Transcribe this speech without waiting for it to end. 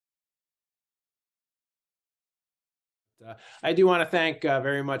I do want to thank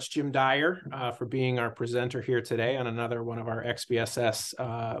very much Jim Dyer for being our presenter here today on another one of our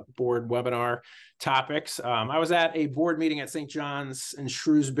XBSS board webinar topics. I was at a board meeting at St. John's in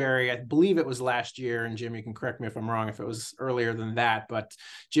Shrewsbury. I believe it was last year, and Jim, you can correct me if I'm wrong if it was earlier than that, but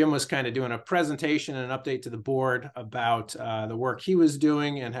Jim was kind of doing a presentation and an update to the board about the work he was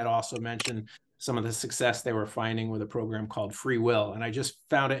doing, and had also mentioned some of the success they were finding with a program called FreeWill. And I just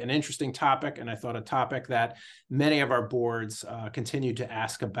found it an interesting topic, and I thought a topic that many of our boards continue to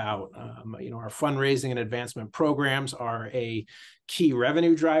ask about. Our fundraising and advancement programs are a key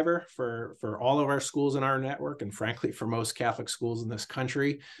revenue driver for all of our schools in our network, and frankly, for most Catholic schools in this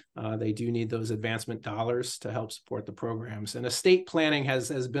country. They do need those advancement dollars to help support the programs. And estate planning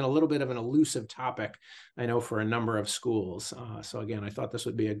has been a little bit of an elusive topic, I know, for a number of schools. So again, I thought this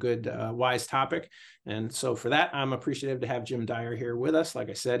would be a good, wise topic. And so for that, I'm appreciative to have Jim Dyer here with us. Like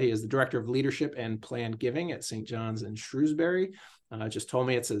I said, he is the Director of Leadership and Planned Giving at St. John's in Shrewsbury. Just told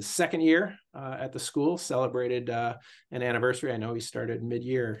me it's his second year at the school, celebrated an anniversary. I know he started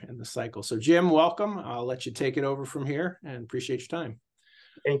mid-year in the cycle. So Jim, welcome. I'll let you take it over from here, and appreciate your time.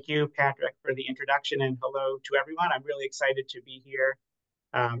 Thank you, Patrick, for the introduction, and hello to everyone. I'm really excited to be here.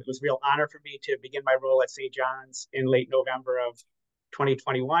 It was a real honor for me to begin my role at St. John's in late November of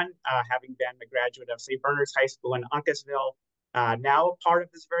 2021, having been a graduate of St. Bernard's High School in Uncasville, now a part of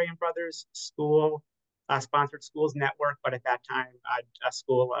the Zverian Brothers School Sponsored Schools Network, but at that time, a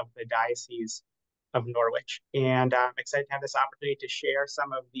school of the Diocese of Norwich. And I'm excited to have this opportunity to share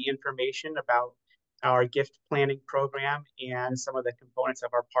some of the information about our gift planning program and some of the components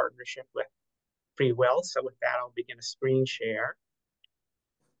of our partnership with FreeWill. So with that, I'll begin a screen share.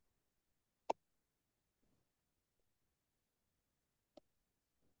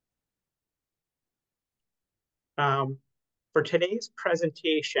 For today's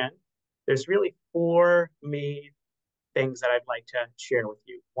presentation, there's really four main things that I'd like to share with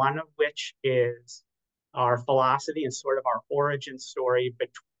you. One of which is our philosophy and sort of our origin story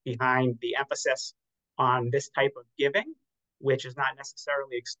behind the emphasis on this type of giving, which is not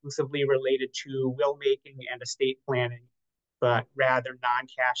necessarily exclusively related to will making and estate planning, but rather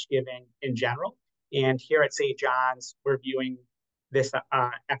non-cash giving in general. And here at St. John's, we're viewing this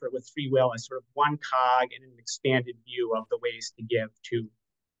effort with FreeWill as sort of one cog in an expanded view of the ways to give to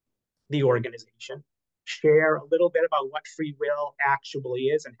the organization. Share a little bit about what FreeWill actually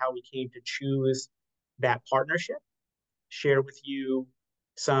is and how we came to choose that partnership. Share with you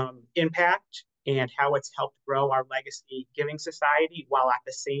some impact and how it's helped grow our legacy giving society, while at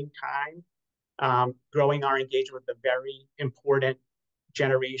the same time growing our engagement with the very important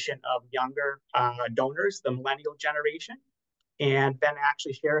generation of younger donors, the millennial generation. And then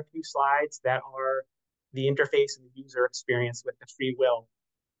actually share a few slides that are the interface and the user experience with the FreeWill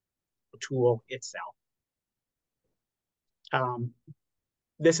tool itself.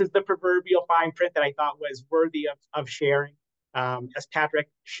 This is the proverbial fine print that I thought was worthy of sharing. As Patrick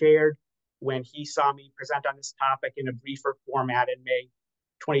shared when he saw me present on this topic in a briefer format in May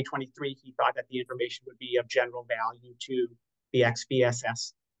 2023, he thought that the information would be of general value to the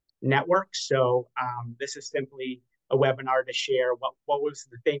XBSS network. So this is simply a webinar to share what was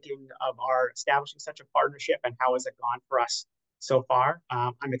the thinking of our establishing such a partnership and how has it gone for us so far.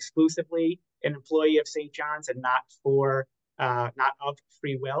 I'm exclusively an employee of St. John's and not of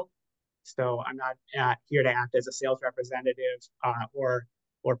FreeWill. So I'm not here to act as a sales representative or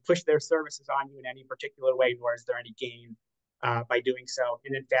push their services on you in any particular way, nor is there any gain by doing so.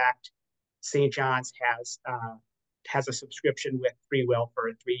 And in fact, St. John's has a subscription with FreeWill for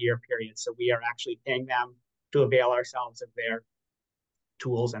a 3-year period. So we are actually paying them to avail ourselves of their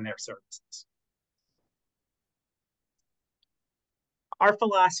tools and their services. Our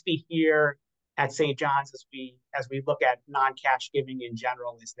philosophy here at St. John's, as we look at non-cash giving in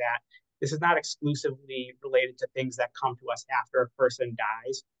general, is that this is not exclusively related to things that come to us after a person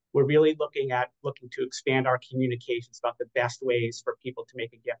dies. We're really looking to expand our communications about the best ways for people to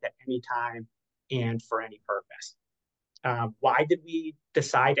make a gift at any time and for any purpose. Why did we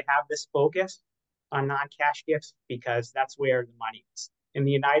decide to have this focus on non-cash gifts? Because that's where the money is. In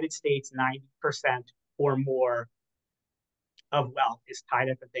the United States, 90% or more of wealth is tied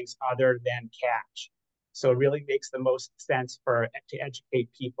up in things other than cash. So it really makes the most sense to educate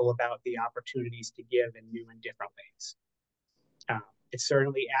people about the opportunities to give in new and different ways. It's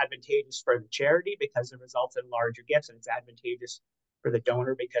certainly advantageous for the charity because it results in larger gifts, and it's advantageous for the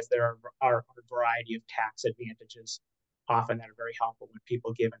donor because there are a variety of tax advantages often that are very helpful when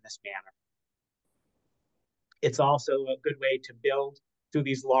people give in this manner. It's also a good way to build, through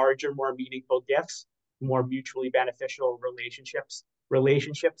these larger, more meaningful gifts, more mutually beneficial relationships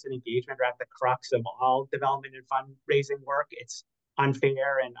relationships and engagement are at the crux of all development and fundraising work. It's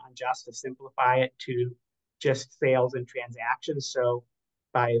unfair and unjust to simplify it to just sales and transactions. So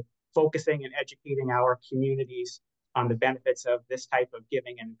by focusing and educating our communities on the benefits of this type of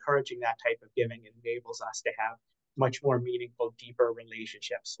giving and encouraging that type of giving, it enables us to have much more meaningful, deeper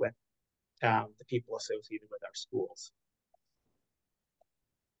relationships with the people associated with our schools.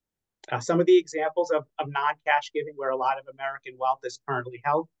 Some of the examples of non-cash giving where a lot of American wealth is currently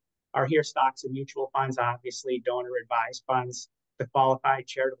held are here: stocks and mutual funds, obviously, donor advised funds, the qualified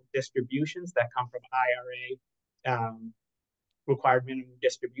charitable distributions that come from IRA required minimum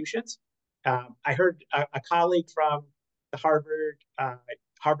distributions. I heard a colleague from the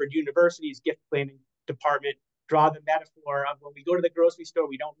Harvard University's gift planning department draw the metaphor of when we go to the grocery store,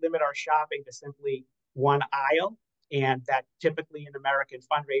 we don't limit our shopping to simply one aisle, and that typically in American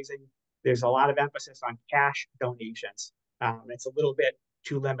fundraising, there's a lot of emphasis on cash donations. It's a little bit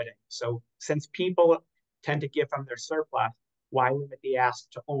too limiting. So since people tend to give from their surplus, why limit the ask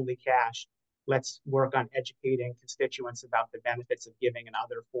to only cash? Let's work on educating constituents about the benefits of giving in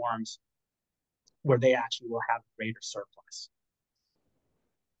other forms where they actually will have a greater surplus.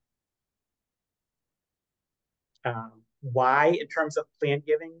 Why, in terms of planned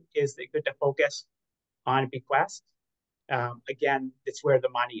giving, is it good to focus on bequests? Again, it's where the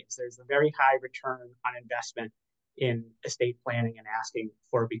money is. There's a very high return on investment in estate planning and asking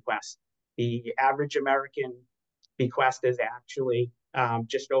for bequests. The average American bequest is actually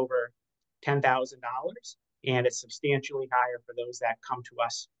just over $10,000, and it's substantially higher for those that come to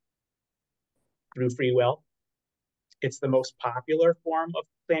us through FreeWill. It's the most popular form of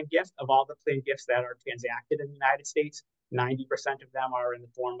planned gift. Of all the planned gifts that are transacted in the United States, 90% of them are in the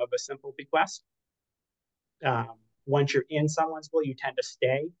form of a simple bequest. Once you're in someone's will, you tend to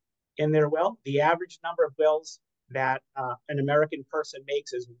stay in their will. The average number of wills that an American person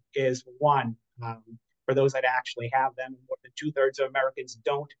makes is one. For those that actually have them, more than 2/3 of Americans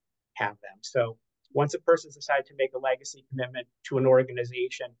don't have them. So once a person's decided to make a legacy commitment to an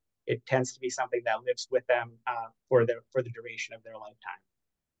organization, it tends to be something that lives with them for the duration of their lifetime.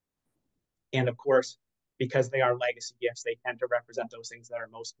 And of course, because they are legacy gifts, they tend to represent those things that are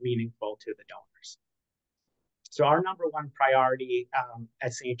most meaningful to the donors. So our number one priority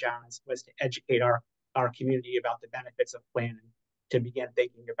at St. John's was to educate our community about the benefits of planning, to begin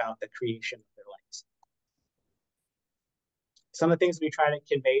thinking about the creation of their legacy. Some of the things we try to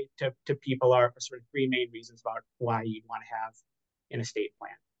convey to people are sort of three main reasons about why you want to have an estate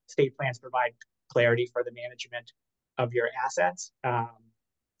plan. Estate plans provide clarity for the management of your assets,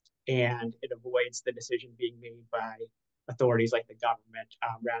 and it avoids the decision being made by authorities like the government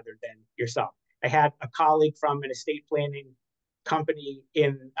rather than yourself. I had a colleague from an estate planning company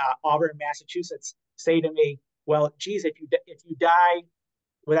in Auburn, Massachusetts, say to me, "Well, geez, if you die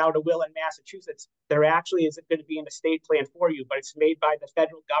without a will in Massachusetts, there actually isn't going to be an estate plan for you, but it's made by the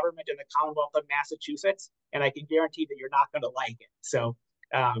federal government in the Commonwealth of Massachusetts, and I can guarantee that you're not going to like it." So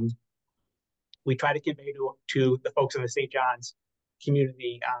we try to convey to the folks in the St. John's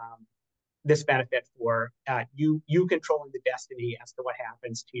community this benefit for you controlling the destiny as to what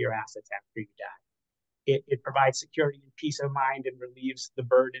happens to your assets after you die. It provides security and peace of mind and relieves the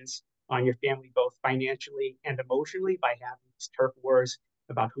burdens on your family, both financially and emotionally, by having these turf wars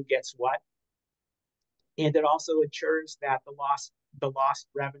about who gets what. And it also ensures that the lost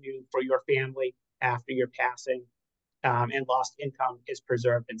revenue for your family after your passing and lost income is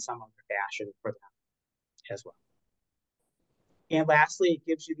preserved in some other fashion for them as well. And lastly, it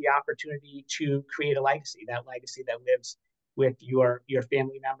gives you the opportunity to create a legacy that lives with your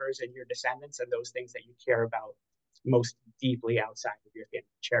family members and your descendants and those things that you care about most deeply outside of your family: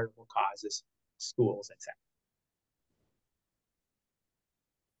 charitable causes, schools, etc.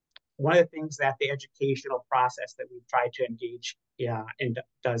 One of the things that the educational process that we've tried to engage in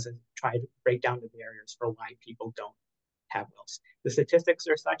does is try to break down the barriers for why people don't have wills. The statistics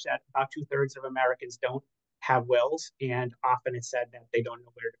are such that about 2/3 of Americans don't have wills, and often it's said that they don't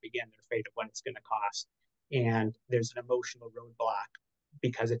know where to begin. They're afraid of what it's going to cost, and there's an emotional roadblock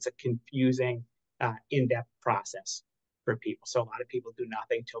because it's a confusing, in-depth process for people. So a lot of people do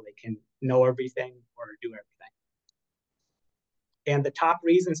nothing until they can know everything or do everything. And the top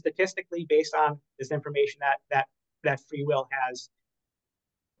reason statistically, based on this information that FreeWill has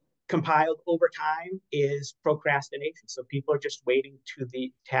compiled over time, is procrastination. So people are just waiting to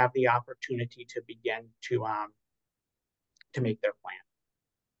have the opportunity to begin to make their plan.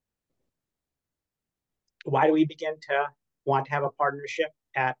 Why do we begin to want to have a partnership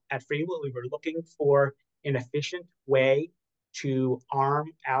at FreeWill? We were looking for an efficient way to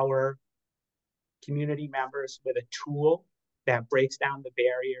arm our community members with a tool that breaks down the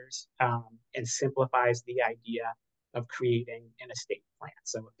barriers and simplifies the idea of creating an estate plan.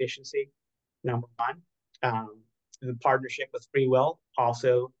 So efficiency, number one. The partnership with FreeWill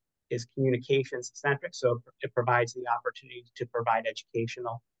also is communications centric, so it provides the opportunity to provide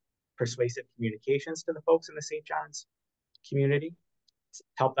educational, persuasive communications to the folks in the St. John's community. It's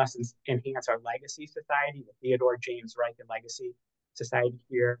helped us enhance our legacy society, the Theodore James Reich and Legacy Society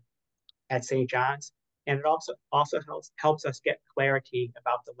here at St. John's. And it also helps us get clarity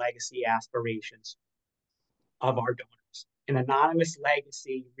about the legacy aspirations of our donors. An anonymous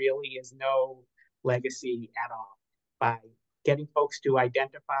legacy really is no legacy at all. By getting folks to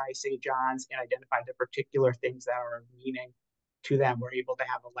identify St. John's and identify the particular things that are of meaning to them, we're able to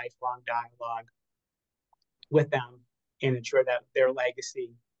have a lifelong dialogue with them and ensure that their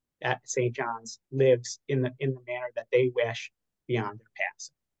legacy at St. John's lives in the manner that they wish beyond their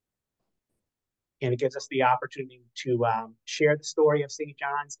passing. And it gives us the opportunity to share the story of St.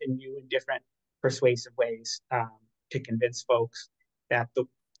 John's in new and different persuasive ways to convince folks that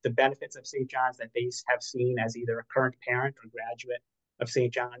the benefits of St. John's that they have seen as either a current parent or graduate of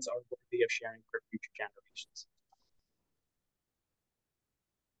St. John's are worthy of sharing for future generations.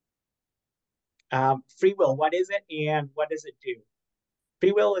 FreeWill, what is it and what does it do?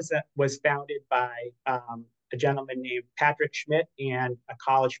 FreeWill was founded by a gentleman named Patrick Schmidt and a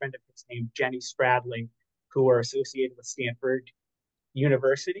college friend of his named Jenny Stradling, who were associated with Stanford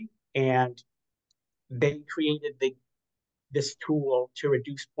University. And they created this tool to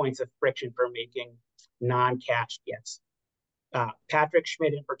reduce points of friction for making non-cash gifts. Patrick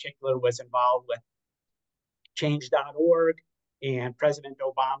Schmidt in particular was involved with Change.org and President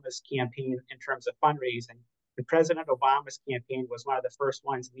Obama's campaign in terms of fundraising. And President Obama's campaign was one of the first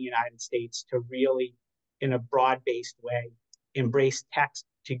ones in the United States to really, in a broad-based way, embrace text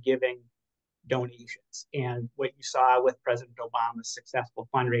to giving donations. And what you saw with President Obama's successful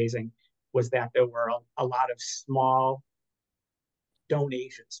fundraising was that there were a lot of small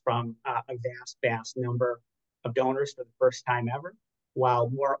donations from a vast number of donors for the first time ever, while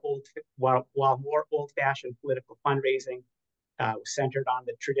more old-fashioned political fundraising was centered on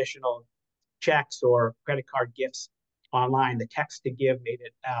the traditional checks or credit card gifts online. The text to give made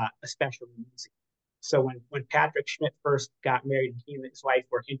it especially easy. So when Patrick Schmidt first got married, he and his wife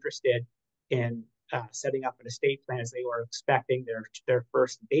were interested in setting up an estate plan as they were expecting their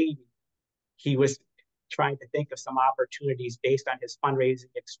first baby. He was trying to think of some opportunities based on his fundraising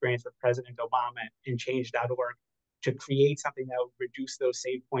experience with President Obama and Change.org to create something that would reduce those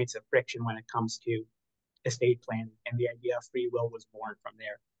same points of friction when it comes to estate planning. And the idea of FreeWill was born from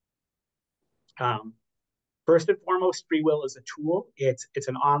there. First and foremost, FreeWill is a tool. It's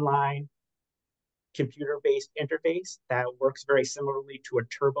an online computer-based interface that works very similarly to a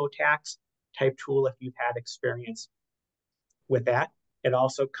TurboTax type tool if you've had experience with that. It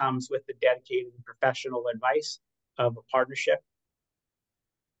also comes with the dedicated and professional advice of a partnership.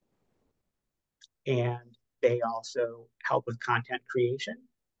 And they also help with content creation.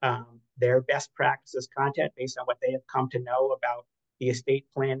 Their best practices content based on what they have come to know about the estate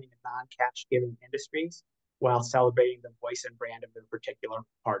planning and non-cash giving industries while celebrating the voice and brand of their particular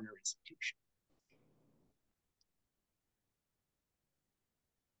partner institution.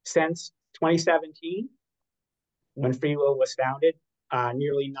 Since 2017, when FreeWill was founded,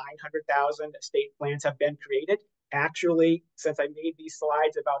 nearly 900,000 estate plans have been created. Actually, since I made these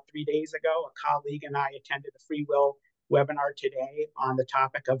slides about 3 days ago, a colleague and I attended a FreeWill webinar today on the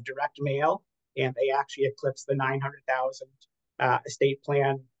topic of direct mail, and they actually eclipsed the 900,000 estate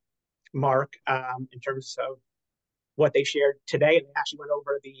plan mark in terms of what they shared today. And they actually went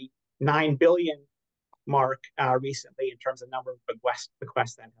over the 9 billion mark recently in terms of number of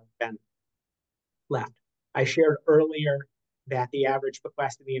bequests that have been left. I shared earlier that the average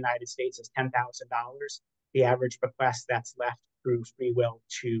bequest in the United States is $10,000. The average bequest that's left through FreeWill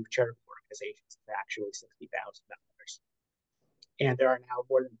to charitable organizations is actually $60,000. And there are now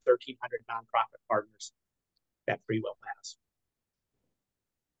more than 1,300 nonprofit partners that FreeWill has.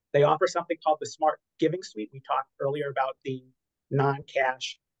 They offer something called the Smart Giving Suite. We talked earlier about the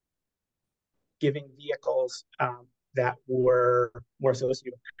non-cash giving vehicles that were more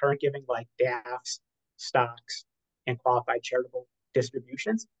associated with current giving, like DAFs, stocks, and qualified charitable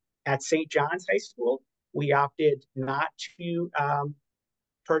distributions. At St. John's High School, we opted not to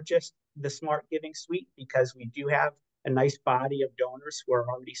purchase the Smart Giving Suite because we do have a nice body of donors who are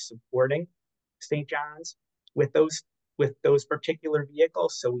already supporting St. John's with those particular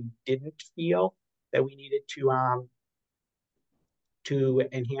vehicles. So we didn't feel that we needed to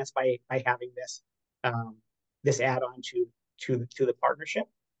enhance by having this this add-on to the partnership.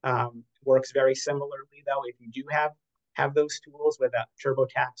 Works very similarly though. If you do have have those tools with a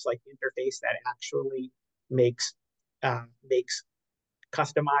TurboTax-like interface that actually makes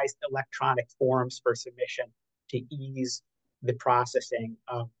customized electronic forms for submission to ease the processing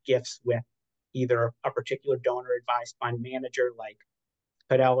of gifts with either a particular donor-advised fund manager like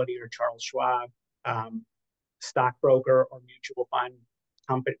Fidelity or Charles Schwab, stockbroker or mutual fund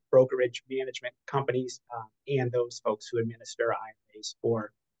brokerage management companies, and those folks who administer IRAs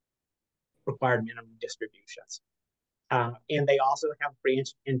for required minimum distributions. And they also have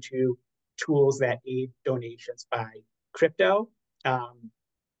branched into tools that aid donations by crypto.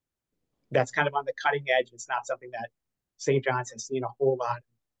 That's kind of on the cutting edge. It's not something that St. John's has seen a whole lot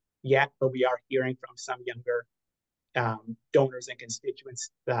yet, but we are hearing from some younger donors and constituents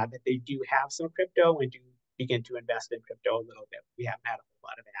that they do have some crypto and do begin to invest in crypto a little bit. We haven't had a whole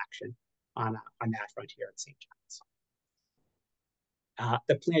lot of action on that front here at St. John's.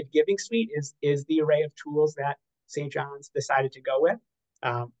 The planned giving suite is the array of tools that St. John's decided to go with.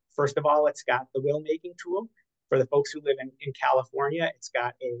 First of all, it's got the will making tool. For the folks who live in California, it's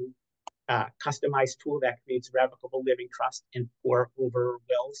got a customized tool that creates revocable living trust and pour over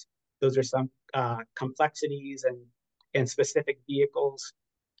wills. Those are some complexities and specific vehicles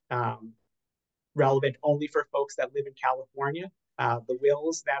relevant only for folks that live in California. The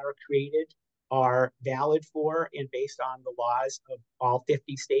wills that are created are valid for and based on the laws of all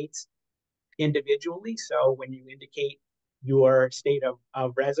 50 states individually. So when you indicate your state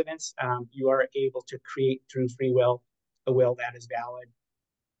of residence, you are able to create through FreeWill a will that is valid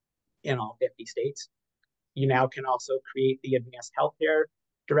in all 50 states. You now can also create the advanced healthcare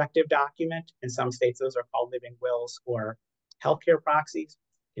directive document. In some states, those are called living wills or healthcare proxies.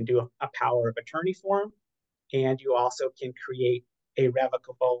 You can do a power of attorney form, and you also can create a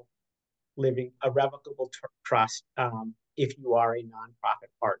revocable trust if you are a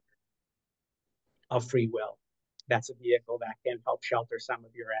nonprofit partner of FreeWill. That's a vehicle that can help shelter some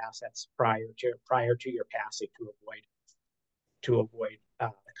of your assets prior to your passing to avoid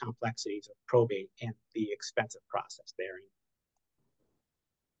the complexities of probate and the expensive process therein.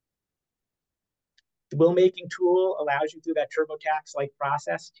 The will making tool allows you through that TurboTax-like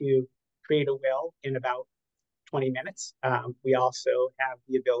process to create a will in about 20 minutes. We also have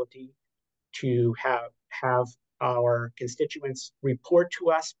the ability to have our constituents report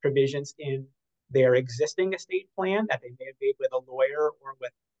to us provisions in their existing estate plan that they may have made with a lawyer or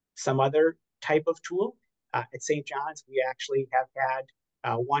with some other type of tool. At St. John's, we actually have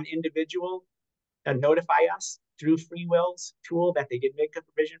had one individual notify us through FreeWill's tool that they did make a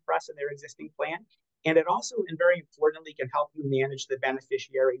provision for us in their existing plan. And it also, and very importantly, can help you manage the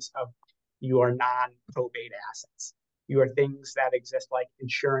beneficiaries of your non-probate assets. Your things that exist like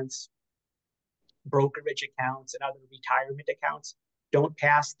insurance, brokerage accounts, and other retirement accounts don't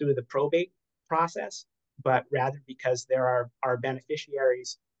pass through the probate process, but rather because there are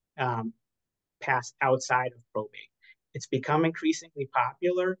beneficiaries pass outside of probate. It's become increasingly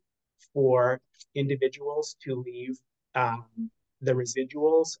popular for individuals to leave the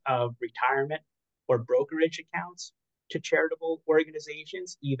residuals of retirement or brokerage accounts to charitable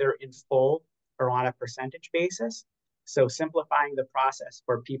organizations, either in full or on a percentage basis. So simplifying the process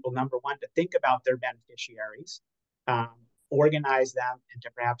for people, number one, to think about their beneficiaries, organize them, and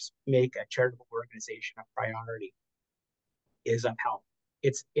to perhaps make a charitable organization a priority is of help.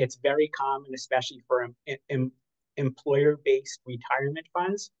 It's very common, especially for employer-based retirement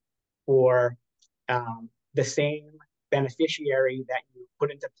funds, for the same beneficiary that you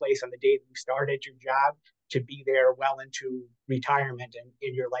put into place on the day that you started your job to be there well into retirement, and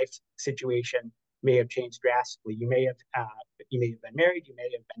in your life situation may have changed drastically. You may have been married, you may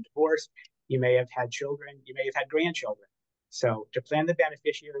have been divorced, you may have had children, you may have had grandchildren. So to plan the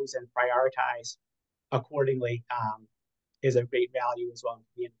beneficiaries and prioritize accordingly is a great value as well, and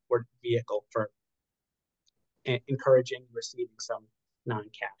be an important vehicle for encouraging receiving some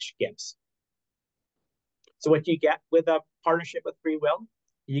non-cash gifts. So what you get with a partnership with FreeWill,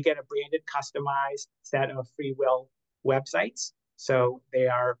 you get a branded, customized set of FreeWill websites. So they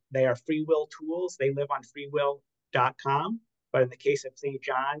are FreeWill tools. They live on freewill.com. But in the case of St.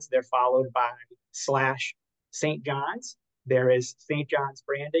 John's, they're followed by /St. John's. There is St. John's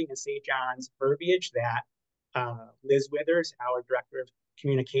branding and St. John's verbiage that Liz Withers, our director of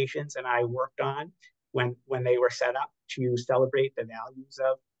communications, and I worked on when they were set up to celebrate the values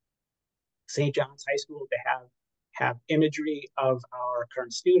of St. John's High School, to have imagery of our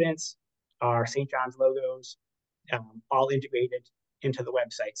current students, our St. John's logos, all integrated into the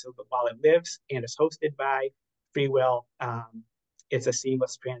website. So while it lives and is hosted by FreeWill, it's a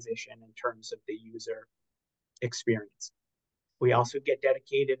seamless transition in terms of the user experience. We also get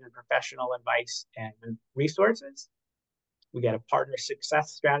dedicated and professional advice and resources. We get a partner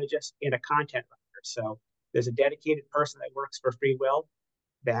success strategist and a content writer. So there's a dedicated person that works for FreeWill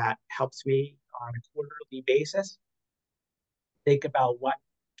that helps me on a quarterly basis think about what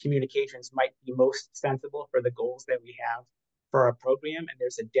communications might be most sensible for the goals that we have for our program. And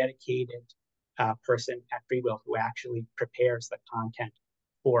there's a dedicated person at FreeWill who actually prepares the content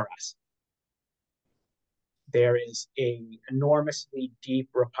for us. There is an enormously deep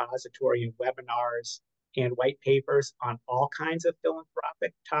repository of webinars and white papers on all kinds of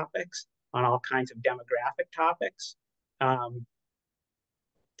philanthropic topics, on all kinds of demographic topics.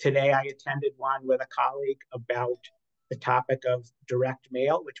 Today, I attended one with a colleague about the topic of direct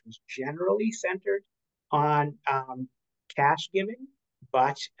mail, which was generally centered on cash giving,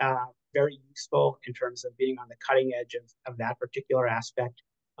 but very useful in terms of being on the cutting edge of that particular aspect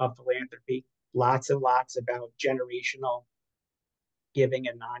of philanthropy. Lots and lots about generational giving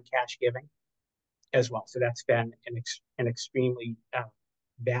and non-cash giving as well. So that's been an extremely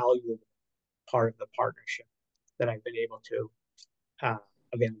valuable part of the partnership that I've been able to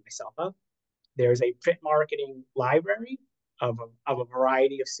avail myself of. There's a print marketing library of a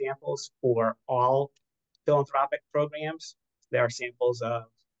variety of samples for all philanthropic programs. There are samples of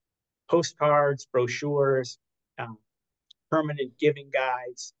postcards, brochures, permanent giving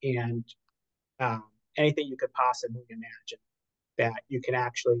guides, and anything you could possibly imagine that you can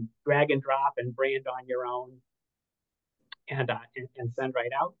actually drag and drop and brand on your own and send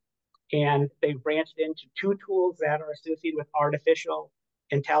right out. And they've branched into two tools that are associated with artificial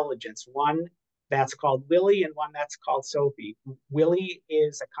intelligence. One that's called Willie and one that's called Sophie. Willie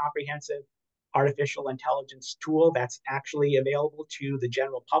is a comprehensive artificial intelligence tool that's actually available to the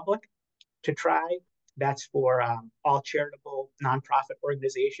general public to try. That's for all charitable nonprofit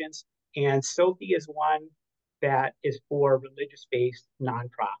organizations. And Sophie is one that is for religious-based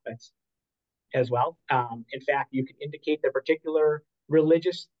nonprofits as well. In fact, you can indicate the particular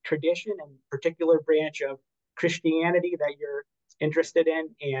religious tradition and particular branch of Christianity that you're interested in,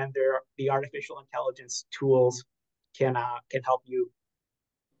 and the artificial intelligence tools can help you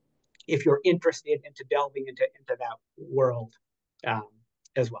if you're interested into delving into that world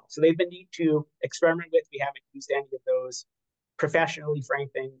as well. So they've been neat to experiment with. We haven't used any of those professionally for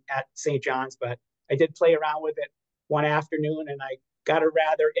anything at St. John's, but I did play around with it one afternoon, and I got a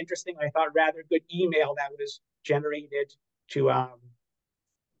rather interesting, I thought rather good email that was generated to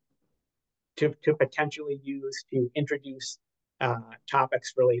potentially use to introduce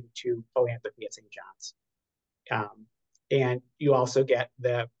topics related to philanthropy at St. John's. And you also get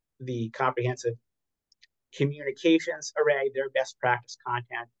the comprehensive communications array, their best practice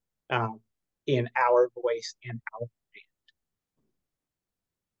content in our voice and our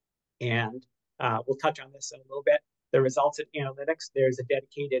brand. And we'll touch on this in a little bit. The results of analytics, there's a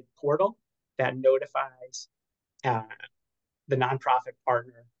dedicated portal that notifies the nonprofit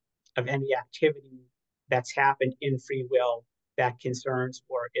partner of any activity that's happened in FreeWill that concerns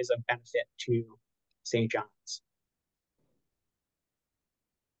or is of benefit to St. John's.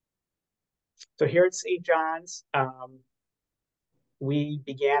 So here at St. John's, we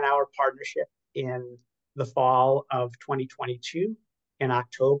began our partnership in the fall of 2022 in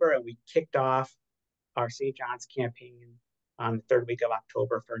October, and we kicked off our St. John's campaign on the third week of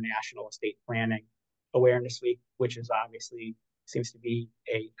October for National Estate Planning Awareness Week, which is obviously seems to be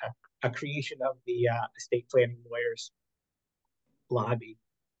a creation of the estate planning lawyers lobby.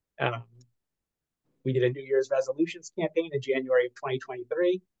 We did a New Year's resolutions campaign in January of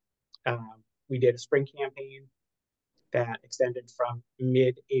 2023. We did a spring campaign that extended from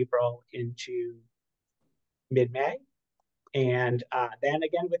mid-April into mid-May. And then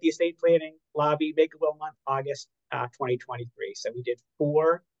again with the estate planning lobby, Make a Will month, August 2023. So we did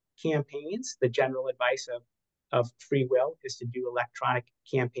 4 campaigns. The general advice of FreeWill is to do electronic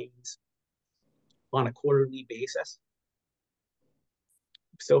campaigns on a quarterly basis.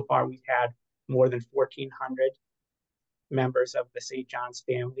 So far, we've had more than 1,400 members of the St. John's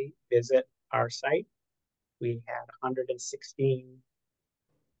family visit our site. We had 116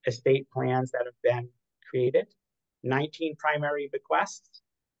 estate plans that have been created, 19 primary bequests.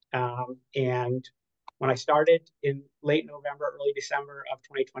 And when I started in late November, early December of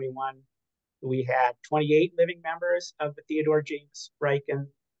 2021, we had 28 living members of the Theodore James Riken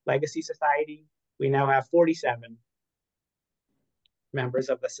Legacy Society. We now have 47 members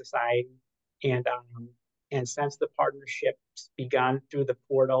of the society. And since the partnership's begun through the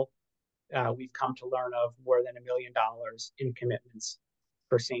portal, we've come to learn of more than $1 million in commitments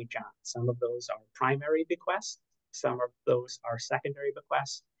for St. John's. Some of those are primary bequests, some of those are secondary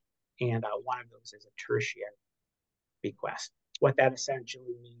bequests, and one of those is a tertiary bequest. What that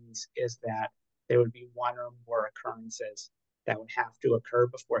essentially means is that there would be one or more occurrences that would have to occur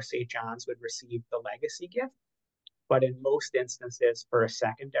before St. John's would receive the legacy gift. But in most instances, for a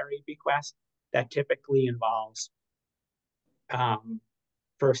secondary bequest, that typically involves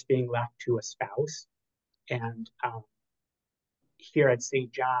first being left to a spouse. And here at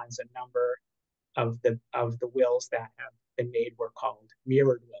St. John's, a number of the wills that have been made were called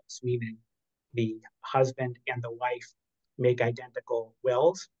mirrored wills, meaning the husband and the wife make identical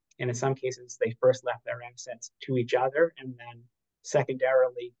wills. And in some cases, they first left their assets to each other and then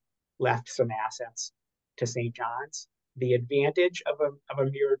secondarily left some assets to St. John's. The advantage of a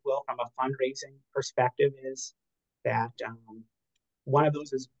mirrored will from a fundraising perspective is that one of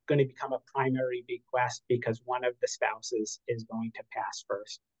those is going to become a primary bequest because one of the spouses is going to pass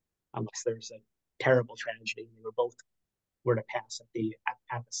first, unless there's a terrible tragedy and they were to pass at the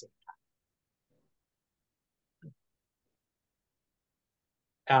same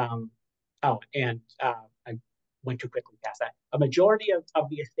time. I went too quickly past that. A majority of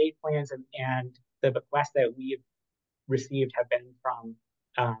the estate plans and the bequests that we've received have been from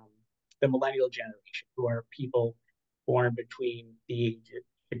the millennial generation, who are people born between the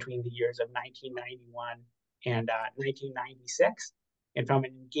years of 1991 and 1996. And from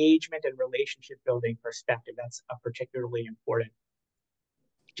an engagement and relationship building perspective, that's a particularly important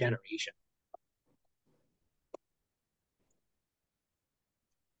generation.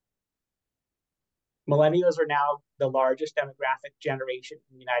 Millennials are now the largest demographic generation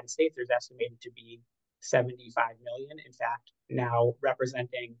in the United States. There's estimated to be 75 million, in fact, now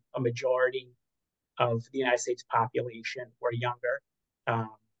representing a majority of the United States population or younger.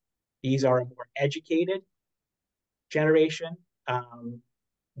 These are a more educated generation.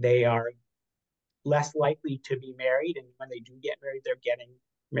 They are less likely to be married, and when they do get married, they're getting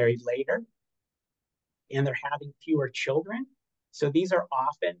married later, and they're having fewer children. So these are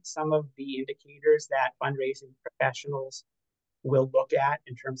often some of the indicators that fundraising professionals will look at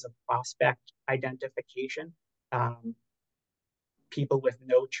in terms of prospect identification. People with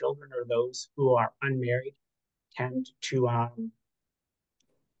no children or those who are unmarried tend to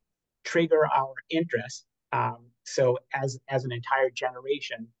trigger our interest. So as an entire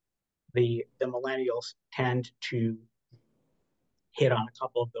generation, the millennials tend to hit on a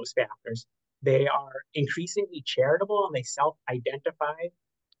couple of those factors. They are increasingly charitable and they self-identify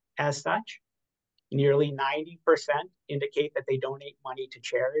as such. Nearly 90% indicate that they donate money to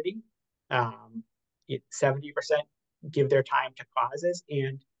charity. 70% give their time to causes,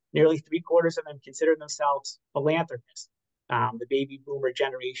 and nearly 3/4 of them consider themselves philanthropists. The baby boomer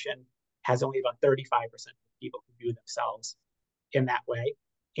generation has only about 35% of people who view themselves in that way.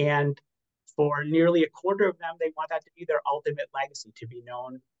 And for nearly 1/4 of them, they want that to be their ultimate legacy, to be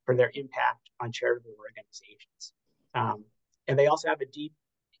known for their impact on charitable organizations. And they also have a deep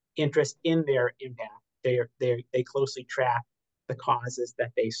interest in their impact. They closely track the causes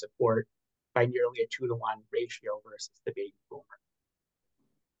that they support by nearly a 2-to-1 ratio versus the baby boomer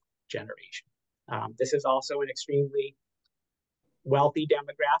generation. This is also an extremely wealthy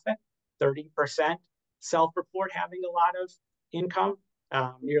demographic. 30% self-report having a lot of income.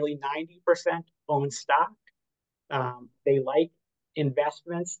 Nearly 90% own stock. They like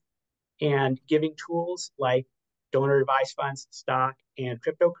investments and giving tools like donor advised funds, stock, and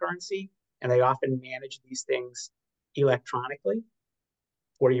cryptocurrency, and they often manage these things electronically.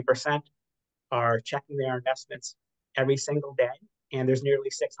 40% are checking their investments every single day, and there's nearly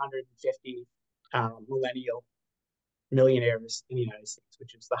 650 millennial millionaires in the United States,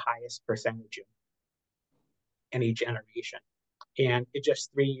 which is the highest percentage of any generation. And in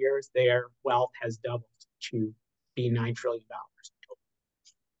just 3 years, their wealth has doubled to be $9 trillion.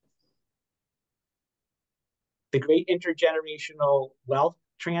 The great intergenerational wealth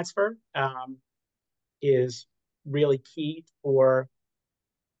transfer is really key for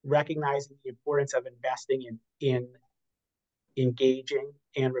recognizing the importance of investing in engaging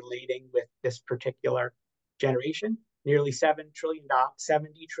and relating with this particular generation. Nearly $70 trillion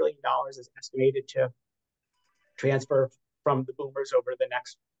is estimated to transfer from the boomers over the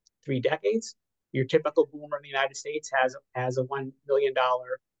next 3 decades. Your typical boomer in the United States has a $1 million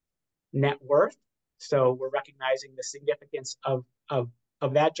net worth. So we're recognizing the significance of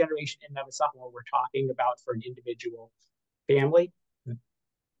that generation in and of itself when we're talking about for an individual family.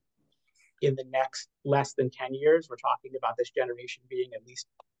 In the next less than 10 years, we're talking about this generation being at least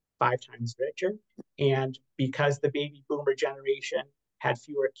 5 times richer. And because the baby boomer generation had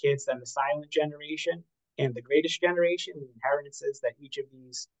fewer kids than the silent generation and the greatest generation, the inheritances that each of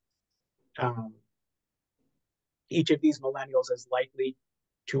these millennials is likely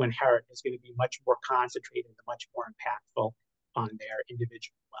to inherit is going to be much more concentrated and much more impactful on their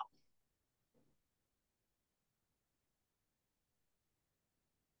individual wealth.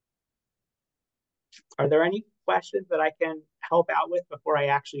 Are there any questions that I can help out with before I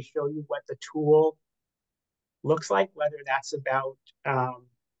actually show you what the tool looks like, whether that's about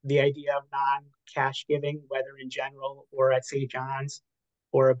the idea of non-cash giving, whether in general or at St. John's,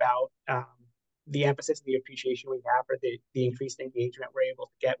 or about the emphasis and the appreciation we have for the increased engagement we're able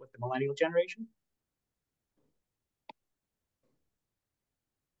to get with the millennial generation?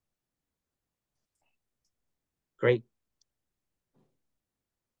 Great.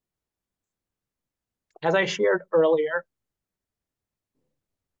 As I shared earlier,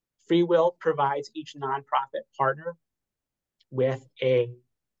 FreeWill provides each nonprofit partner with a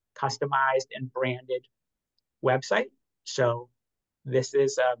customized and branded website. So this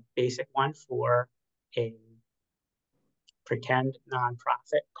is a basic one for a pretend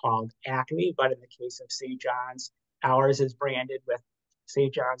nonprofit called Acme, but in the case of St. John's, ours is branded with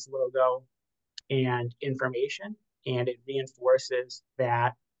St. John's logo and information, and it reinforces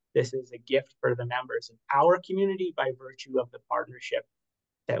that this is a gift for the members of our community by virtue of the partnership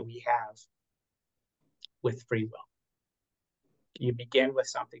that we have with FreeWill. You begin with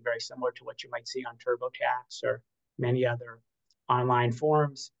something very similar to what you might see on TurboTax or many other online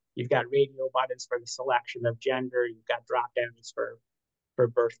forms. You've got radio buttons for the selection of gender. You've got drop downs for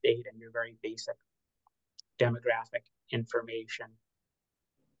birth date and your very basic demographic information,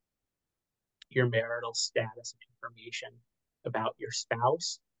 your marital status information about your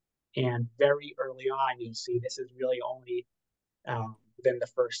spouse. And very early on, you'll see this is really only within the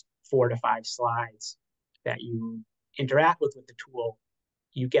first 4 to 5 slides that you interact with the tool.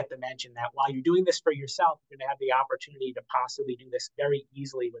 You get the mention that while you're doing this for yourself, you're going to have the opportunity to possibly do this very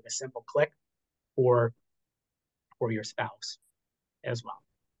easily with a simple click for your spouse as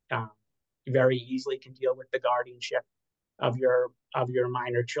well. You very easily can deal with the guardianship of your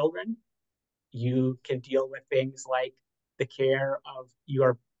minor children. You can deal with things like the care of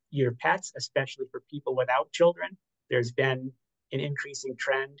your pets, especially for people without children. There's been an increasing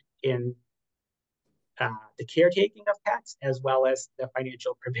trend in the caretaking of pets, as well as the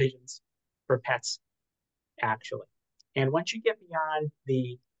financial provisions for pets, actually. And once you get beyond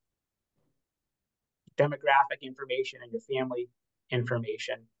the demographic information and your family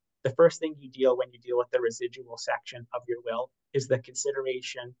information, the first thing you deal when you deal with the residual section of your will is the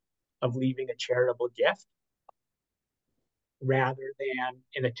consideration of leaving a charitable gift, rather than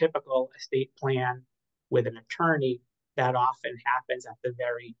in a typical estate plan with an attorney. That often happens at the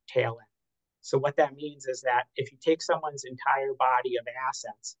very tail end. So what that means is that if you take someone's entire body of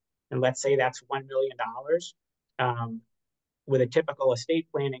assets, and let's say that's $1 million, with a typical estate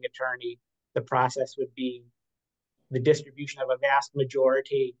planning attorney, the process would be the distribution of a vast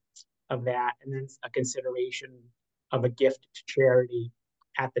majority of that, and then a consideration of a gift to charity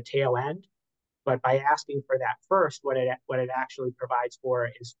at the tail end. But by asking for that first, what it actually provides for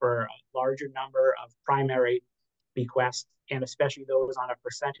is for a larger number of primary bequests, and especially those on a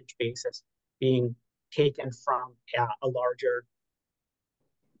percentage basis, being taken from a larger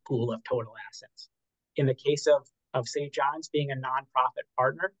pool of total assets. In the case of St. John's being a nonprofit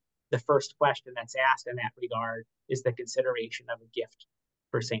partner, the first question that's asked in that regard is the consideration of a gift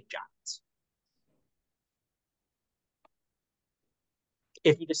for St. John's.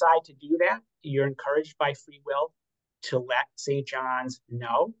 If you decide to do that, you're encouraged by FreeWill to let St. John's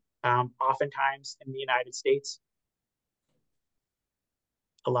know. Oftentimes in the United States,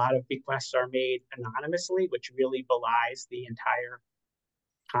 a lot of bequests are made anonymously, which really belies the entire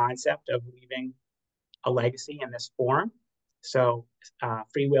concept of leaving a legacy in this form. So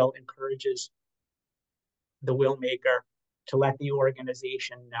FreeWill encourages the will maker to let the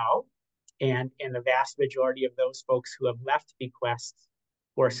organization know. And in the vast majority of those folks who have left bequests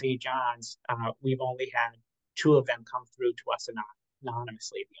for St. John's, we've only had 2 of them come through to us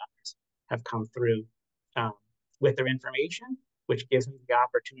anonymously. The others have come through with their information, which gives me the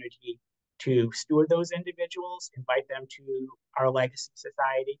opportunity to steward those individuals, invite them to our Legacy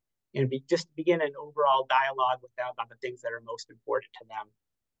Society, and just begin an overall dialogue with them about the things that are most important to them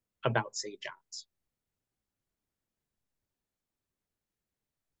about St. John's.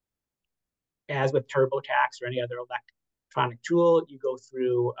 As with TurboTax or any other electronic tool, you go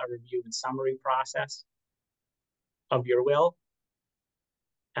through a review and summary process of your will.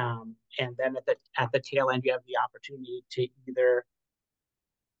 And then at the tail end, you have the opportunity to either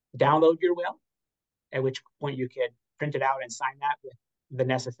download your will, at which point you could print it out and sign that with the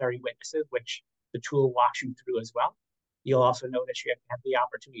necessary witnesses, which the tool walks you through as well. You'll also notice you have the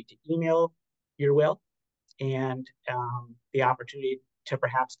opportunity to email your will, and the opportunity to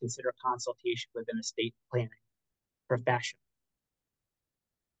perhaps consider consultation with an estate planning professional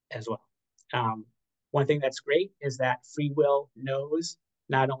as well. One thing that's great is that FreeWill knows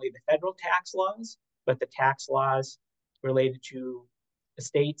not only the federal tax laws, but the tax laws related to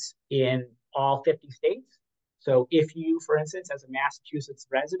estates in all 50 states. So if you, for instance, as a Massachusetts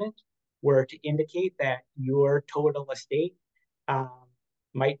resident, were to indicate that your total estate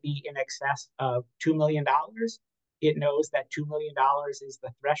might be in excess of $2 million, it knows that $2 million is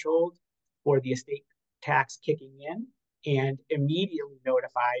the threshold for the estate tax kicking in and immediately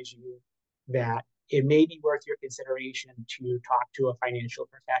notifies you that it may be worth your consideration to talk to a financial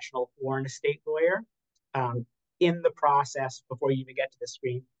professional or an estate lawyer in the process before you even get to the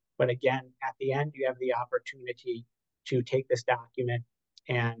screen. But again, at the end, you have the opportunity to take this document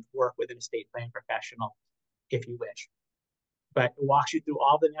and work with an estate plan professional if you wish. But it walks you through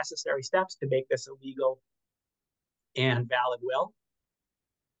all the necessary steps to make this a legal and valid will.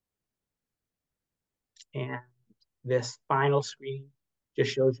 And this final screen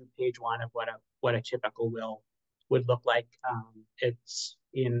just shows you page one of what a typical will would look like. It's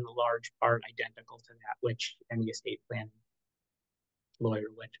in large part identical to that which any estate planning lawyer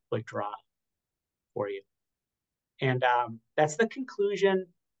would draw for you. And that's the conclusion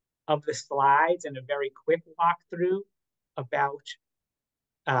of the slides and a very quick walkthrough about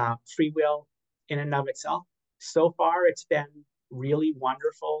FreeWill in and of itself. So far, it's been really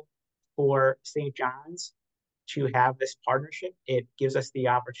wonderful for St. John's to have this partnership. It gives us the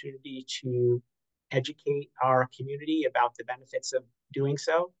opportunity to educate our community about the benefits of doing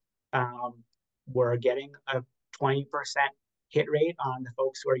so. We're getting a 20% hit rate on the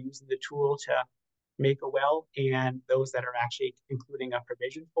folks who are using the tool to make a will and those that are actually including a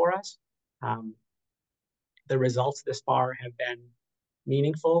provision for us. The results this far have been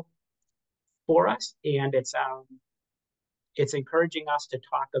meaningful for us, and it's encouraging us to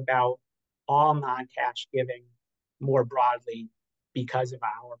talk about all non-cash giving more broadly because of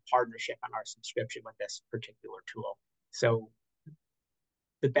our partnership and our subscription with this particular tool. So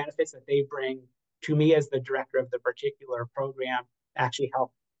the benefits that they bring to me as the director of the particular program actually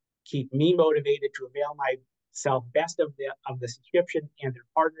help keep me motivated to avail myself best of the subscription and their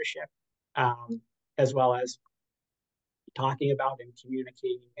partnership, as well as talking about and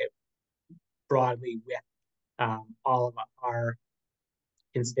communicating it broadly with all of our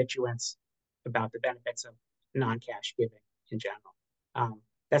constituents about the benefits of non-cash giving in general.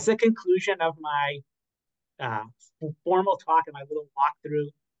 That's the conclusion of my formal talk and my little walkthrough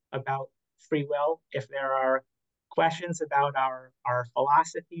about FreeWill. If there are questions about our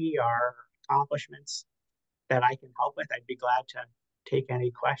philosophy, our accomplishments that I can help with, I'd be glad to take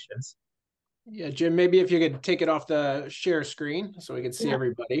any questions. Yeah, Jim, maybe if you could take it off the share screen so we can see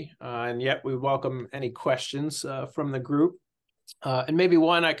everybody. And yet we welcome any questions from the group. And maybe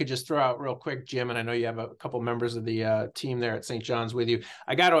one I could just throw out real quick, Jim, and I know you have a couple members of the team there at St. John's with you.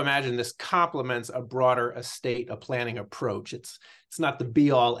 I got to imagine this complements a broader estate planning approach. It's not the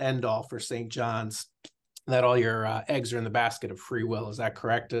be-all, end-all for St. John's that all your eggs are in the basket of FreeWill. Is that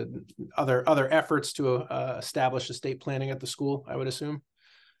correct? Other efforts to establish estate planning at the school, I would assume?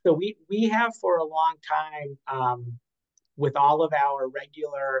 So we have for a long time, with all of our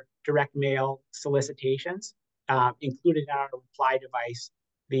regular direct mail solicitations, included in our reply device,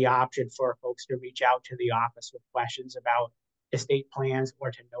 the option for folks to reach out to the office with questions about estate plans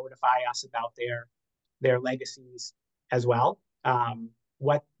or to notify us about their legacies as well.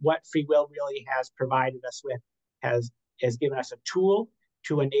 What FreeWill really has provided us with has given us a tool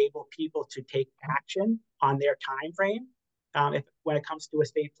to enable people to take action on their time frame when it comes to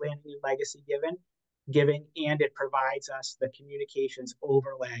estate planning and legacy giving, and it provides us the communications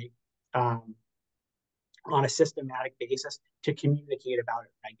overlay on a systematic basis to communicate about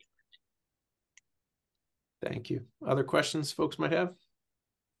it regularly. Thank you. Other questions folks might have?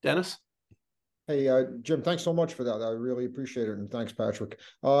 Dennis? Hey, Jim, thanks so much for that. I really appreciate it. And thanks, Patrick.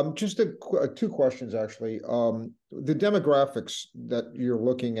 Just two questions, actually. The demographics that you're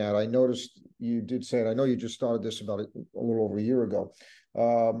looking at, I noticed you did say, and I know you just started this about a little over a year ago,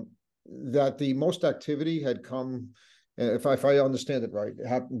 that the most activity had come, if I understand it right, it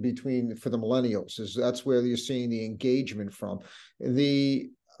happened for the millennials. That's where you're seeing the engagement from. The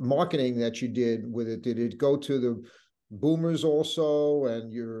marketing that you did with it, did it go to the boomers also,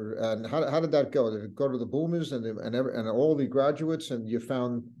 and how did that go? Did it go to the boomers and all the graduates, and you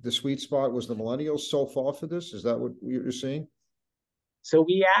found the sweet spot was the millennials so far for this? Is that what you're seeing? So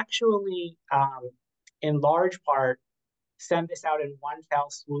we actually, in large part, send this out in one fell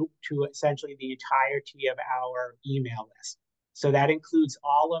swoop to essentially the entirety of our email list. So that includes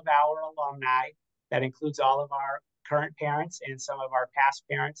all of our alumni, that includes all of our current parents and some of our past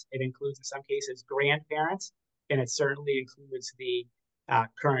parents. It includes, in some cases, grandparents, and it certainly includes the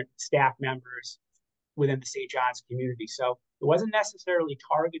current staff members within the St. John's community. So It wasn't necessarily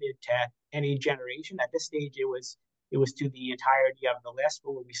targeted to any generation. At this stage, it was to the entirety of the list,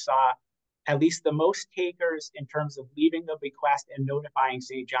 but we saw at least the most takers in terms of leaving the bequest and notifying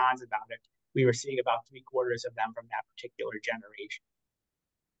St. John's about it. We were seeing about 3/4 of them from that particular generation.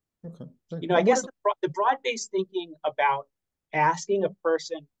 Okay. You know, I guess the broad-based thinking about asking a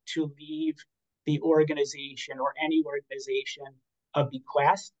person to leave the organization or any organization a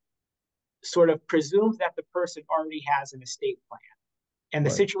bequest sort of presumes that the person already has an estate plan. And the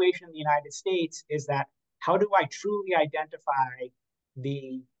situation in the United States is that how do I truly identify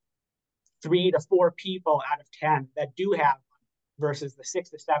the 3 to 4 people out of 10 that do have one versus the 6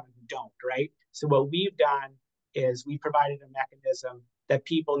 to 7 who don't, right? So what we've done is we provided a mechanism that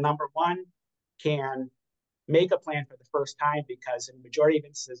people, number one, can make a plan for the first time because in the majority of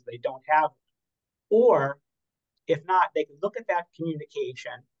instances they don't have one. Or if not, they can look at that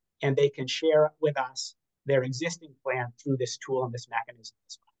communication and they can share with us their existing plan through this tool and this mechanism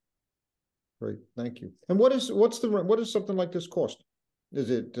as well. Great, thank you. And what does something like this cost? Is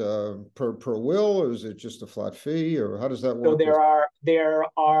it per will, or is it just a flat fee, or how does that work? So there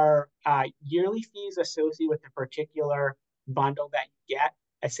are yearly fees associated with the particular bundle that you get.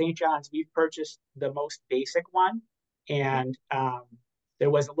 At St. John's, we've purchased the most basic one, and there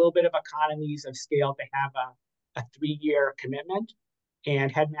was a little bit of economies of scale to have a 3-year commitment.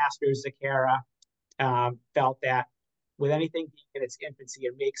 And Headmaster Zakara felt that with anything being in its infancy,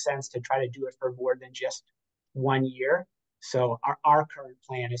 it makes sense to try to do it for more than just 1 year. So our current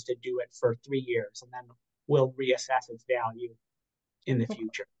plan is to do it for 3 years, and then we'll reassess its value in the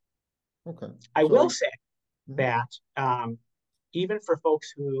future. Okay. I will say that even for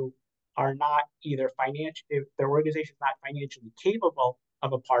folks who are not either if their organization is not financially capable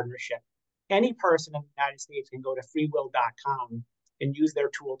of a partnership, any person in the United States can go to FreeWill.com and use their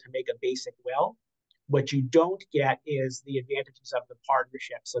tool to make a basic will. What you don't get is the advantages of the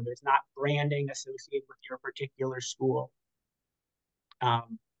partnership. So there's not branding associated with your particular school.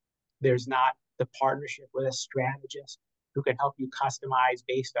 There's not the partnership with a strategist who can help you customize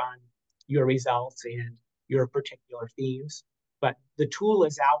based on your results and your particular themes. But the tool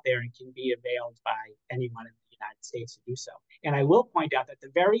is out there and can be availed by anyone in the United States to do so. And I will point out that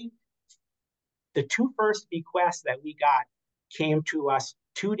the 2 first bequests that we got came to us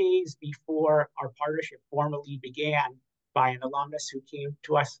 2 days before our partnership formally began by an alumnus who came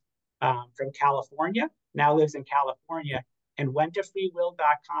to us from California, now lives in California, and went to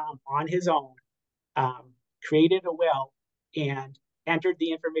FreeWill.com on his own, created a will, and entered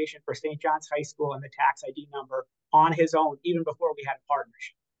the information for St. John's High School and the tax ID number on his own, even before we had a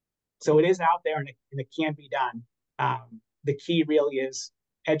partnership. So it is out there and it can be done. The key really is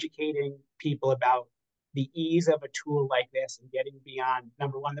educating people about the ease of a tool like this and getting beyond,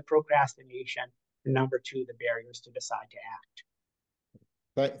 number one, the procrastination, and number 2, the barriers to decide to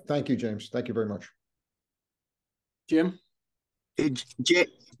act. Thank you, James. Thank you very much. Jim? Hey, James,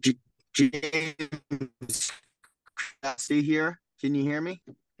 see here. Can you hear me?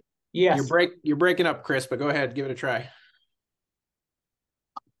 Yes. You're breaking up, Chris, but go ahead, give it a try.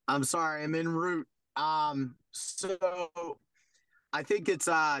 I'm sorry, I'm en route. So I think it's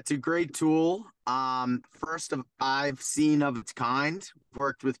a great tool. First I've seen of its kind,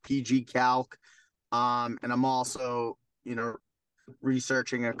 worked with PG Calc, and I'm also,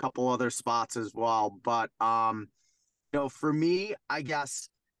 researching a couple other spots as well. But for me, I guess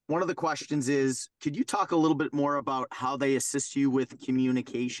one of the questions is, could you talk a little bit more about how they assist you with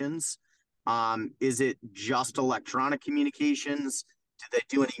communications? Is it just electronic communications? Do they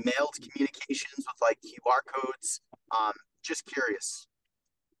do any mailed communications with like QR codes? Just curious.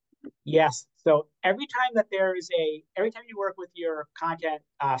 Yes. So every time you work with your content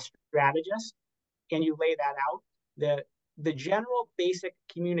strategist and you lay that out, the general basic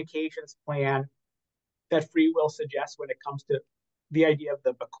communications plan that FreeWill suggests when it comes to the idea of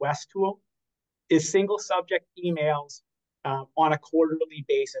the bequest tool is single subject emails on a quarterly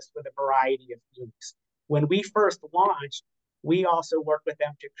basis with a variety of themes. When we first launched, we also worked with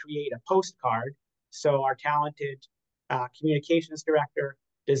them to create a postcard. So our talented communications director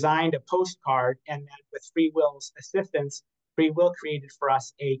designed a postcard, and then with FreeWill's assistance, FreeWill created for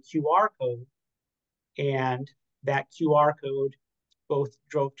us a QR code, and that QR code both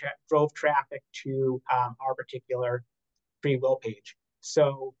drove traffic to our particular FreeWill page.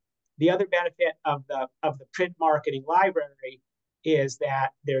 So the other benefit of the print marketing library is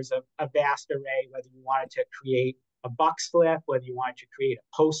that there's a vast array, whether you wanted to create a buck slip, whether you wanted to create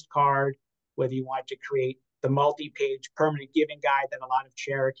a postcard, whether you wanted to create the multi-page permanent giving guide that a lot of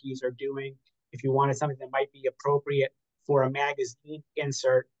charities are doing. If you wanted something that might be appropriate for a magazine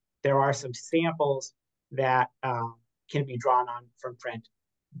insert, there are some samples that can be drawn on from print.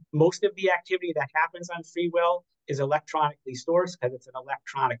 Most of the activity that happens on FreeWill is electronically sourced because it's an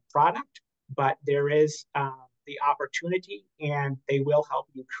electronic product, but there is the opportunity, and they will help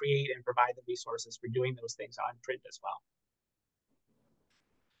you create and provide the resources for doing those things on print as well.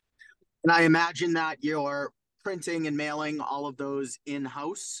 And I imagine that you're printing and mailing all of those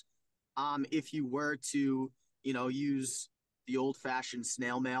in-house. If you were to, use the old-fashioned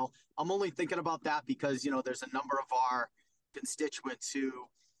snail mail, I'm only thinking about that because, there's a number of our constituents who,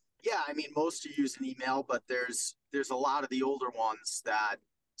 most are using email, but there's a lot of the older ones that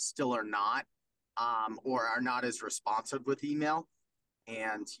still are not, or are not as responsive with email.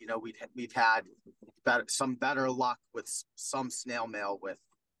 And, we've had some better luck with some snail mail with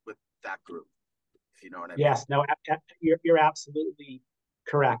that group, if you know what I mean. Yes, no, you're absolutely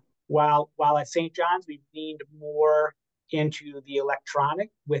correct. While at St. John's, we've leaned more into the electronic,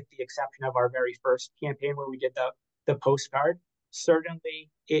 with the exception of our very first campaign where we did the postcard.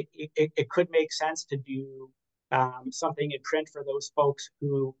 Certainly, it could make sense to do something in print for those folks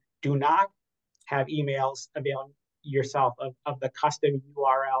who do not have emails available yourself of the custom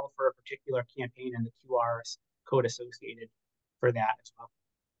URL for a particular campaign and the QR code associated for that as well.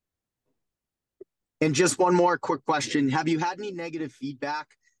 And just one more quick question. Have you had any negative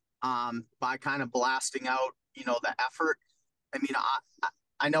feedback by kind of blasting out, the effort? I mean,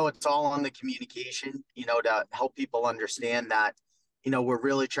 I know it's all on the communication, to help people understand that, we're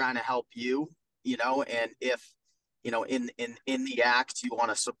really trying to help you, and if, in the act, you want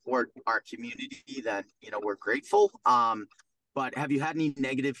to support our community, then, we're grateful. But have you had any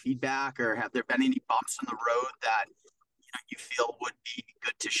negative feedback, or have there been any bumps in the road that, you feel would be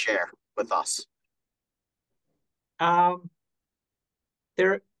good to share with us?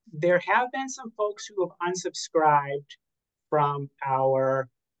 There have been some folks who have unsubscribed from our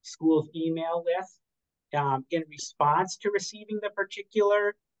school's email list in response to receiving the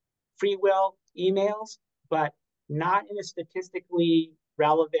particular FreeWill emails, but not in a statistically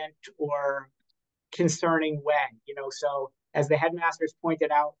relevant or concerning way. So as the headmaster's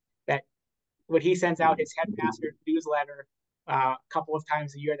pointed out, that when he sends out his headmaster's newsletter a couple of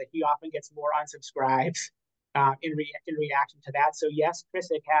times a year, that he often gets more unsubscribes in reaction to that. So yes,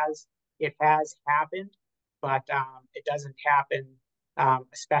 Chris, it has happened, but it doesn't happen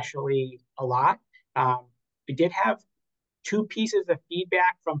especially a lot. We did have 2 pieces of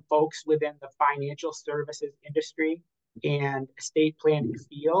feedback from folks within the financial services industry and estate planning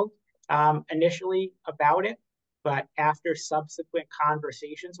field initially about it, but after subsequent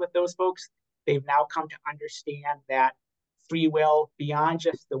conversations with those folks, they've now come to understand that FreeWill, beyond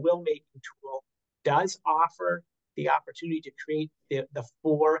just the will-making tool, does offer the opportunity to create the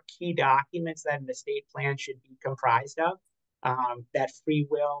 4 key documents that an estate plan should be comprised of. That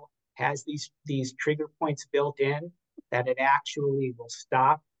FreeWill has these trigger points built in, that it actually will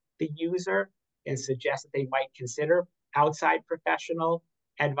stop the user and suggest that they might consider outside professional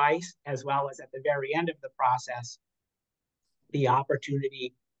advice, as well as at the very end of the process, the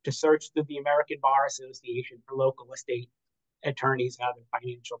opportunity to search through the American Bar Association for local estate attorneys and other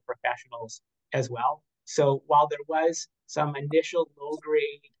financial professionals as well. So while there was some initial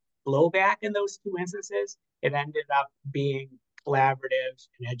low-grade blowback in those 2 instances, it ended up being collaborative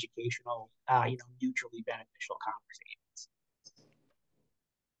and educational, mutually beneficial conversations.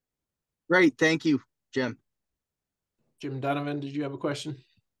 Great, thank you, Jim. Jim Donovan, did you have a question?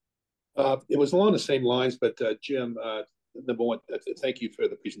 It was along the same lines, but Jim, number one, thank you for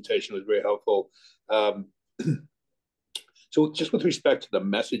the presentation. It was very helpful. So just with respect to the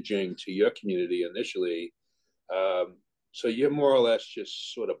messaging to your community initially, so you're more or less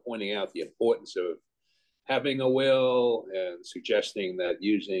just sort of pointing out the importance of having a will and suggesting that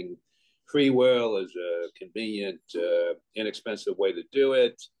using FreeWill is a convenient, inexpensive way to do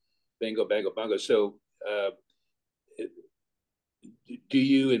it. Bingo, bango, bungo. So do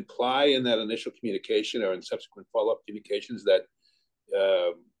you imply in that initial communication or in subsequent follow-up communications that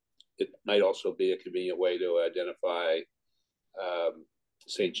it might also be a convenient way to identify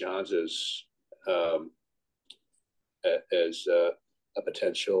St. John's as a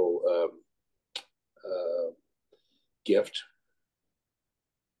potential gift?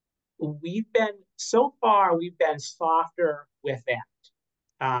 We've been softer with that.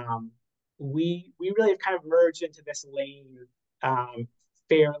 We really have kind of merged into this lane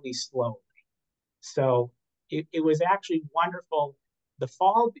fairly slowly. So it was actually wonderful. In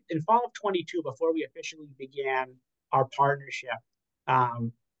fall of 22, before we officially began our partnership,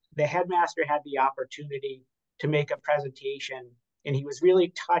 the headmaster had the opportunity to make a presentation, and he was really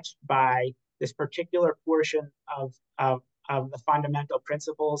touched by this particular portion of the fundamental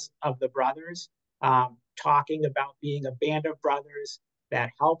principles of the brothers talking about being a band of brothers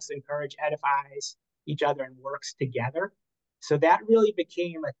that helps, encourage, edifies each other and works together. So that really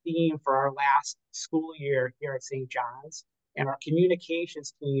became a theme for our last school year here at St. John's. And our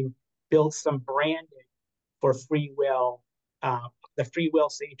communications team built some branding for FreeWill, the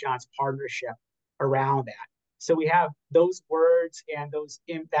FreeWill St. John's partnership around that. So we have those words and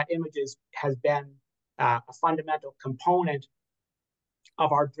that images has been a fundamental component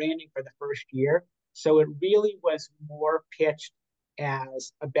of our branding for the first year. So it really was more pitched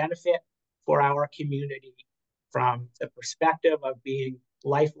as a benefit for our community from the perspective of being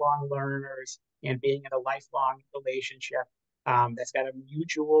lifelong learners and being in a lifelong relationship that's got a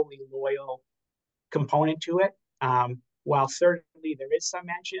mutually loyal component to it. While certainly there is some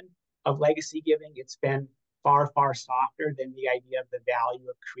mention of legacy giving, it's been far, far softer than the idea of the value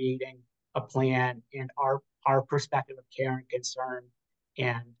of creating a plan and our perspective of care and concern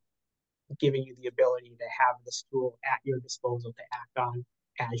and giving you the ability to have this tool at your disposal to act on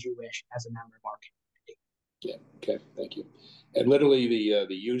as you wish as a member of our community. Yeah, okay, thank you. And literally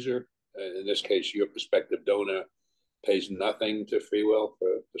the user, in this case, your prospective donor, pays nothing to FreeWill for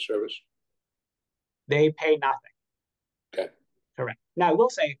the service? They pay nothing. Okay. Correct. Now, I will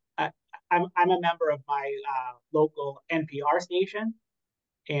say, I'm a member of my local NPR station,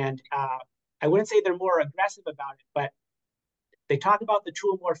 and I wouldn't say they're more aggressive about it, but they talk about the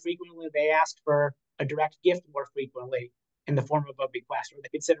tool more frequently. They ask for a direct gift more frequently in the form of a bequest or the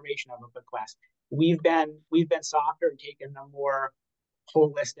consideration of a bequest. We've been softer and taken a more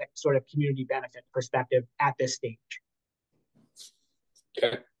holistic sort of community benefit perspective at this stage.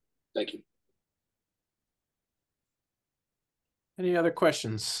 Okay, thank you. Any other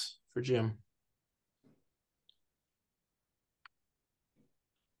questions for Jim?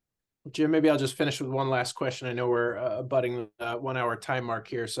 Jim, maybe I'll just finish with one last question. I know we're abutting 1 hour time mark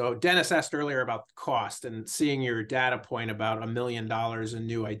here. So Dennis asked earlier about the cost and seeing your data point about $1 million in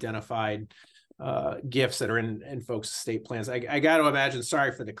new identified gifts that are in folks' estate plans. I got to imagine,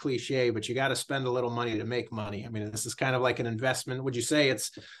 sorry for the cliche, but you got to spend a little money to make money. I mean, this is kind of like an investment. Would you say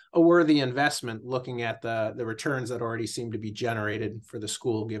it's a worthy investment looking at the returns that already seem to be generated for the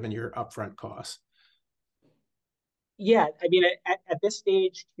school, given your upfront costs? Yeah, I mean, at this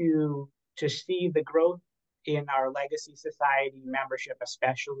stage, to see the growth in our Legacy Society membership,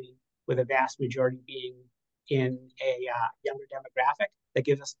 especially with a vast majority being in a younger demographic, that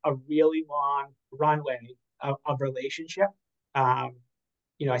gives us a really long runway of relationship. I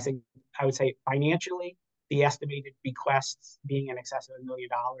think I would say financially, the estimated bequests being in excess of $1 million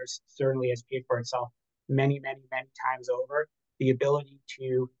certainly has paid for itself many, many, many times over. The ability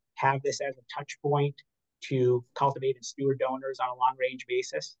to have this as a touch point to cultivate and steward donors on a long-range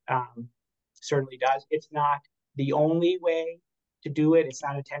basis certainly does. It's not the only way to do it. It's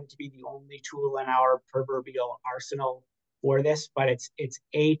not intended to be the only tool in our proverbial arsenal for this, but it's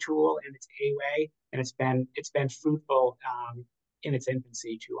a tool and it's a way, and it's been fruitful in its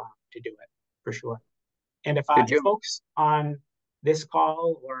infancy to do it for sure. And if folks on this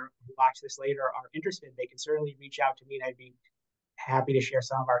call or watch this later are interested, they can certainly reach out to me, and I'd be happy to share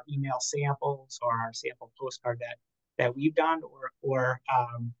some of our email samples or our sample postcard that we've done, or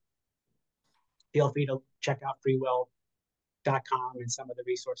feel free to check out freewill.com and some of the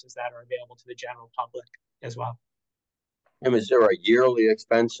resources that are available to the general public as well. And is there a yearly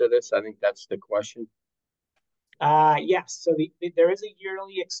expense to this? I think that's the question. Yes, so there is a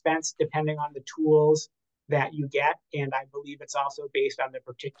yearly expense depending on the tools that you get, and I believe it's also based on the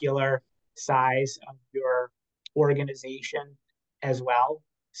particular size of your organization as well.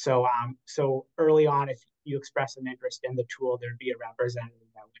 So early on, if you express an interest in the tool, there'd be a representative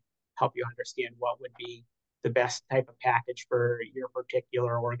that would help you understand what would be the best type of package for your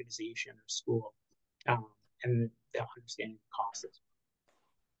particular organization or school, and the understanding the costs.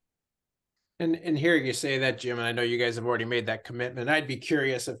 And hearing you say that, Jim, and I know you guys have already made that commitment, I'd be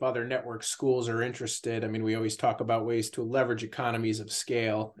curious if other network schools are interested. I mean, we always talk about ways to leverage economies of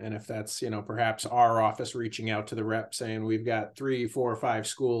scale. And if that's, perhaps our office reaching out to the rep saying, we've got 3, 4, or 5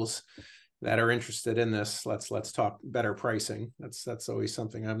 schools that are interested in this, let's talk better pricing. That's always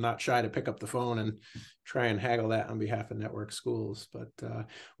something. I'm not shy to pick up the phone and try and haggle that on behalf of network schools. But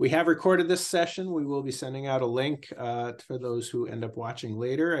we have recorded this session. We will be sending out a link for those who end up watching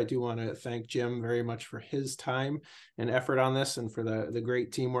later. I do want to thank Jim very much for his time and effort on this, and for the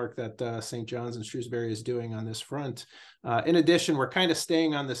great teamwork that St. John's and Shrewsbury is doing on this front. In addition, we're kind of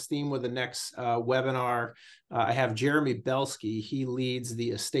staying on this theme with the next webinar. I have Jeremy Belsky. He leads the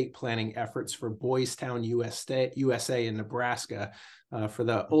estate planning efforts for Boys Town, USA in Nebraska. For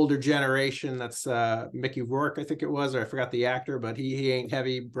the older generation, that's Mickey Rourke, I think it was, or I forgot the actor, but he ain't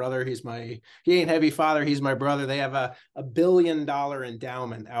heavy brother. He ain't heavy father. He's my brother. They have a $1 billion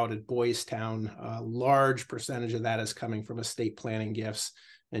endowment out at Boys Town. A large percentage of that is coming from estate planning gifts,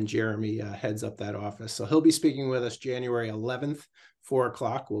 and Jeremy heads up that office. So he'll be speaking with us January 11th, 4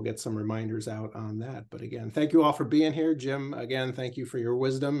 o'clock. We'll get some reminders out on that. But again, thank you all for being here. Jim, again, thank you for your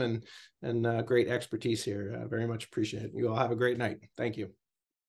wisdom and great expertise here. Very much appreciate it. You all have a great night. Thank you.